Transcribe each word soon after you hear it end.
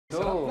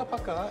Sarap na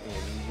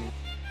pagkain.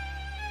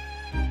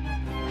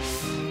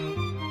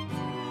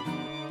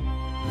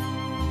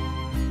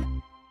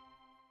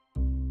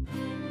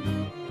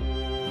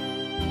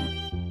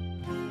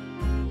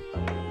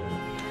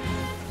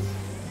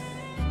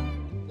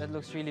 That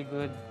looks really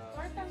good.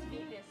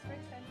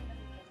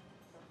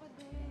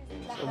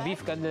 So,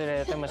 beef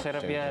caldereta,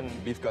 masarap yan.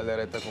 Beef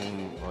caldereta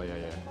kung... Oh,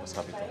 yeah. Mas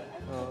kapito.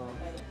 Oo.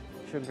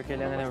 Siyempre,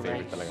 kailangan ng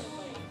rice. Talaga.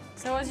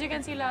 So, as you can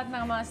see, lahat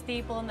ng mga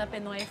staple na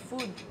Pinoy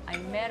food ay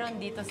meron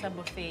dito sa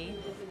buffet.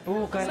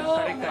 Oo,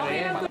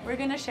 kare-kare. We're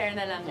gonna share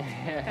na lang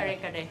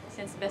kare-kare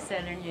since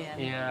bestseller niyo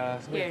yan.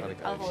 Yeah. Here,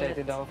 I'll hold it.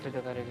 Excited ako for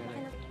the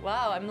kare-kare.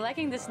 Wow, I'm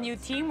liking this new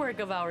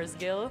teamwork of ours,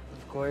 Gil.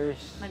 Of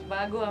course.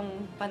 Nagbago ang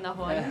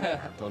panahon.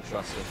 Don't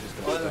trust her. She's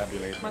gonna stab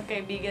you later.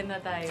 Magkaibigan na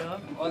tayo.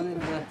 All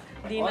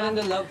in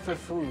the love for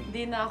food.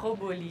 Di na ako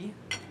bully.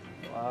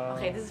 Wow.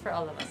 Okay, this is for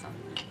all of us.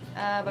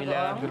 Bagoong.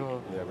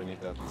 Milagro. Yeah, we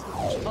need that.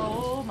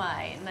 Oh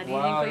my, narinig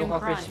Wow, ko yung look how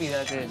crunch. crispy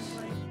that is.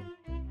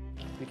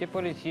 We can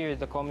put it here,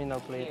 the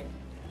communal plate.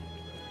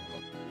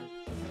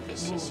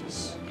 This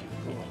is...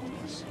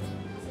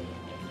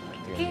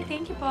 Okay,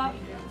 thank you, Pop.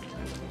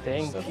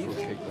 Thank That you. food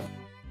cake.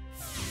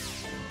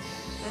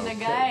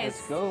 And guys,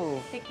 Let's go.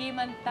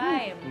 tikiman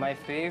time. My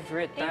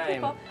favorite Thank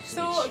you, time. Pop.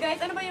 So,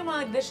 guys, ano ba yung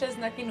mga dishes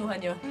na kinuha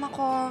nyo?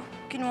 Ako,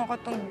 kinuha ko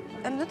itong,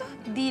 ano to?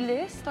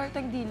 Dilis?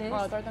 Tortang dilis?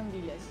 tortang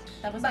diles.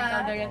 Tapos may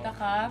caldereta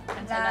ka,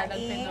 ensaladang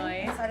Pinoy.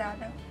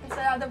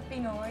 Ensaladang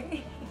Pinoy.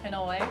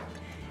 Pinoy.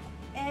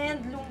 And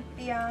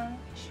lumpiang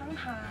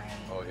Shanghai.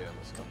 Oh, yeah.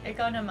 Let's go.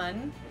 Ikaw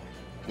naman.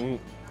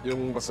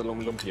 Yung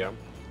basalong lumpia,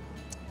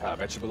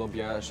 vegetable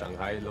lumpia,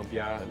 Shanghai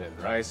lumpia, and then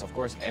rice, of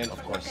course, and of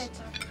course,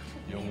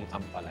 yung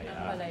ampalaya.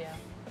 Palaya.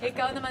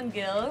 Ikaw naman,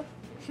 Gil.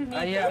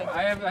 Yeah,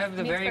 I have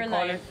the Meat very for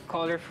life.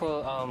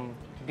 colorful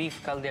beef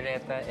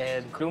caldereta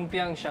and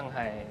lumpiang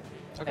Shanghai.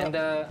 Okay. And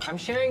I'm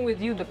sharing with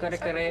you the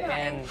kare-kare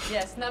and...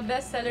 Yes, na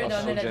bestseller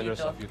daw So nila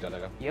generous dito. of you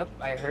talaga. Yep,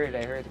 I heard.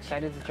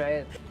 Excited to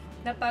try it.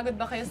 Napagod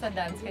ba kayo sa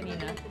dance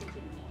kanina?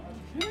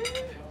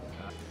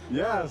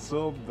 Yeah,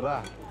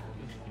 sobra.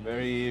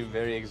 Very,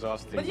 very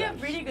exhausting. But you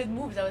have really good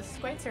moves. I was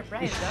quite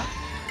surprised, ha?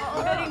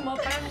 Oo, galing mo.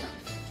 Parang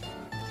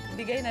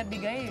bigay na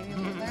bigay.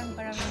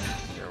 Parang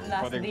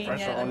last putting day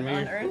pressure niya on me.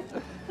 Earth.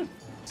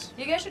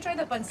 You guys should try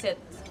the pancit.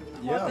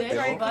 Yeah, Did you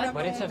try pero- it?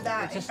 But it's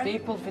a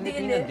staple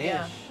Filipino dish.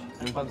 Yeah.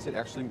 Yung pancit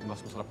actually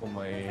mas masarap kung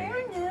may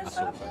Fairness,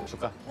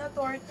 asuka. na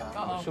torta.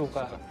 Oo.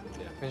 Suka.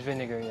 Yeah. With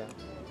vinegar, yeah.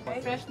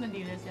 Fresh na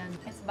dilis yan.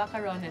 It's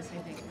macarones, I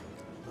think.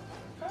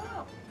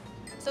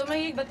 So,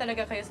 mahilig ba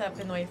talaga kayo sa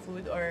Pinoy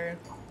food or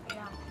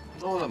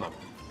Oo naman.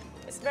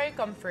 it's very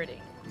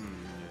comforting?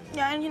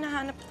 Yan,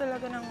 hinahanap ko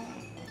talaga ng,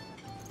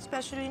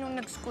 especially nung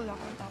nag-school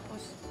ako.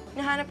 Tapos,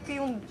 hinahanap ko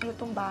yung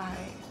lutong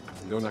bahay.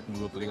 Doon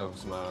nagluluto din ako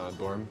sa mga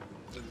dorm.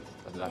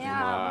 At lahat ng Yeah,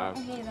 mga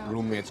ang hirap.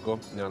 roommates ko,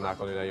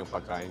 ninanakaw nila yung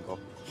pagkain ko.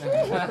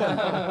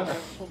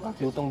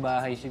 Lutong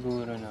bahay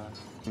siguro, no?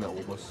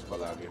 Naubos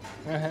palagi.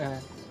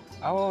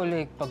 Ako,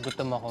 like, pag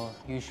gutom ako,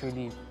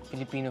 usually,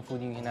 Filipino food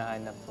yung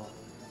hinahanap ko.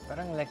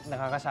 Parang, like,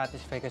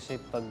 nakaka-satisfy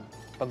kasi pag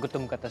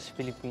gutom ka, tas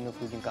Filipino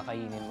food yung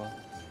kakainin mo.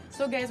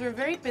 So guys, we're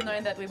very Pinoy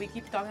in that way. We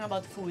keep talking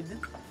about food.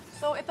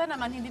 So ito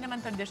naman, hindi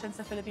naman tradition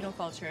sa Filipino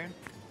culture,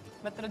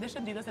 but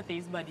tradition dito sa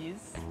Taste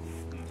Buddies.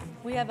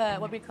 We have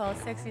what we call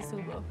Sexy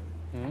Subo.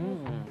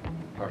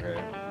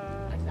 Okay.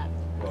 Like that.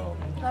 Wow.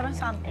 Parang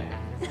sample.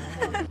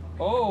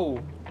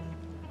 Oh!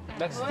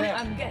 That's Boy,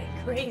 that. I'm getting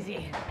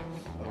crazy.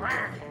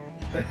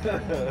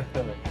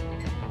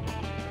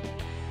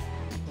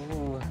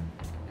 Ooh.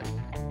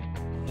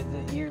 With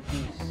the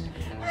earpiece.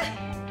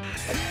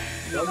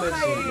 Don't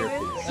mention your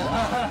earpiece.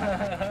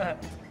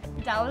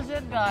 That was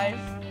it, guys.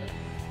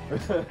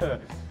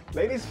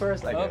 Ladies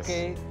first, I guess.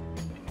 Okay.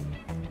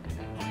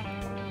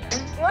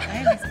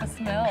 Ay, miss the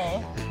smell.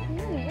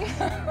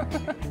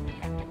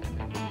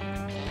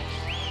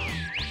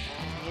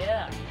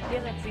 Yeah,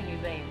 feel it to you,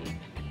 baby.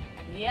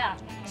 Yeah.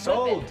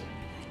 Sold!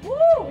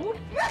 Woo!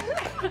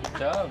 Good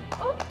job.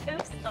 Oh,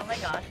 oops. Oh my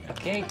gosh.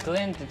 Okay,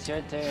 Clint, it's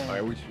your turn.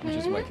 Alright, which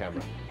is my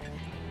camera.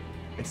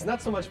 It's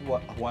not so much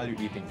while you're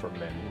eating for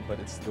men, but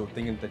it's the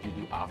thing that you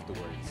do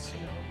afterwards,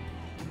 you know.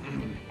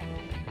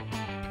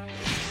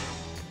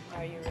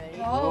 Are you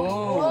ready?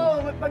 Oh,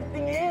 may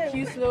pagtingin.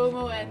 Cue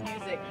slow-mo and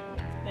music.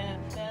 Dun,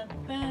 dun,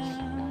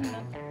 dun,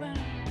 dun, dun.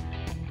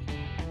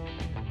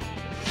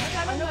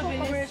 Ano po, mabilis?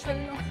 commercial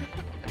no?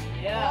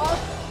 Yeah.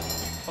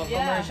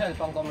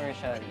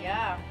 Pang-commercial.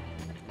 Yeah.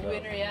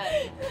 Winner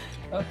yan.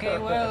 Okay,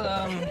 well,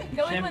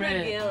 Gawin mo na,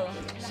 syempre, Gil.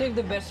 save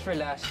the best for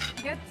last.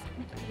 Get...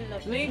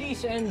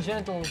 Ladies and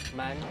gentlemen,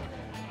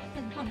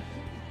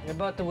 you're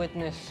about to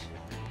witness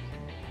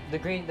the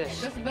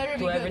greatest This better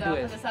be to ever good, do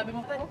ah. it. Kasi sabi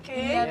mo,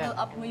 Okay. level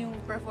up mo yung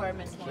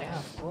performance mo. Yeah,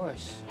 of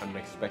course. I'm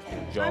expecting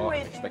I'm jaw, I'm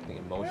waiting.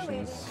 expecting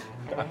emotions.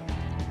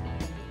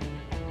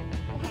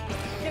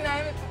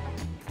 Ginamit ko.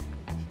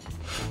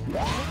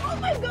 Oh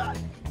my God!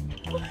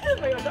 Oh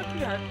my God, that's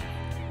yan.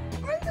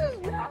 What is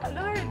that?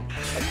 Lord!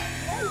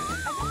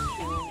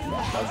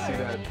 I'll see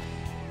that.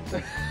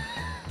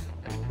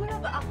 Wala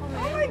ba ako, man?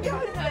 Oh my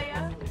God!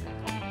 Kaya?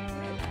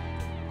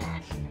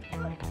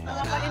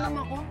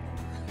 mama ko.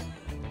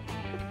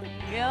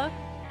 Gil,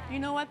 you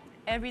know what?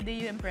 Every day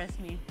you impress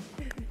me.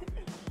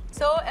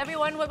 So,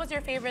 everyone, what was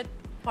your favorite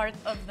part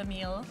of the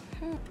meal?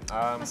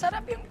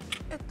 Masarap yung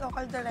ito,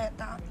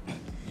 caldereta.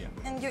 Yeah.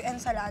 And yung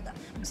ensalada.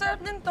 Masarap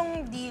din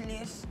tong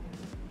dilis.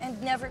 And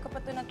never ko pa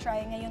ito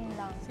na-try ngayon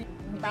lang.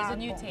 It's a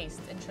new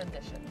taste and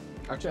tradition.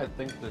 Actually, I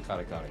think the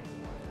kare-kare.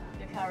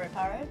 The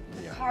kare-kare?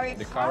 Yeah. Kare-kare?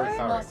 The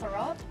kare-kare.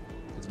 Masarap?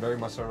 It's very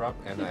masarap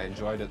and I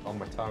enjoyed it on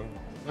my tongue.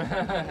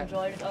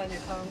 Enjoyed it on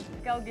your tongue.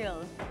 Ikaw,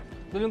 Gil.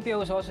 The lumpia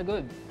was also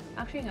good.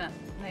 Actually nga,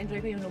 na-enjoy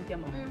ko yung lumpia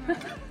mo.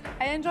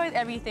 I enjoyed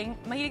everything.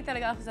 Mahilig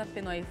talaga ako sa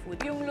Pinoy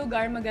food. Yung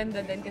lugar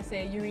maganda din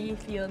kasi you really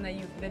feel na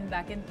you've been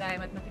back in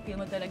time at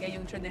makifeel mo talaga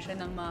yung tradition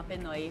ng mga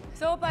Pinoy.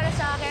 So para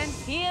sa akin,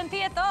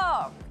 TNT ito!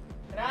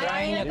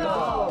 Try nyo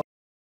to!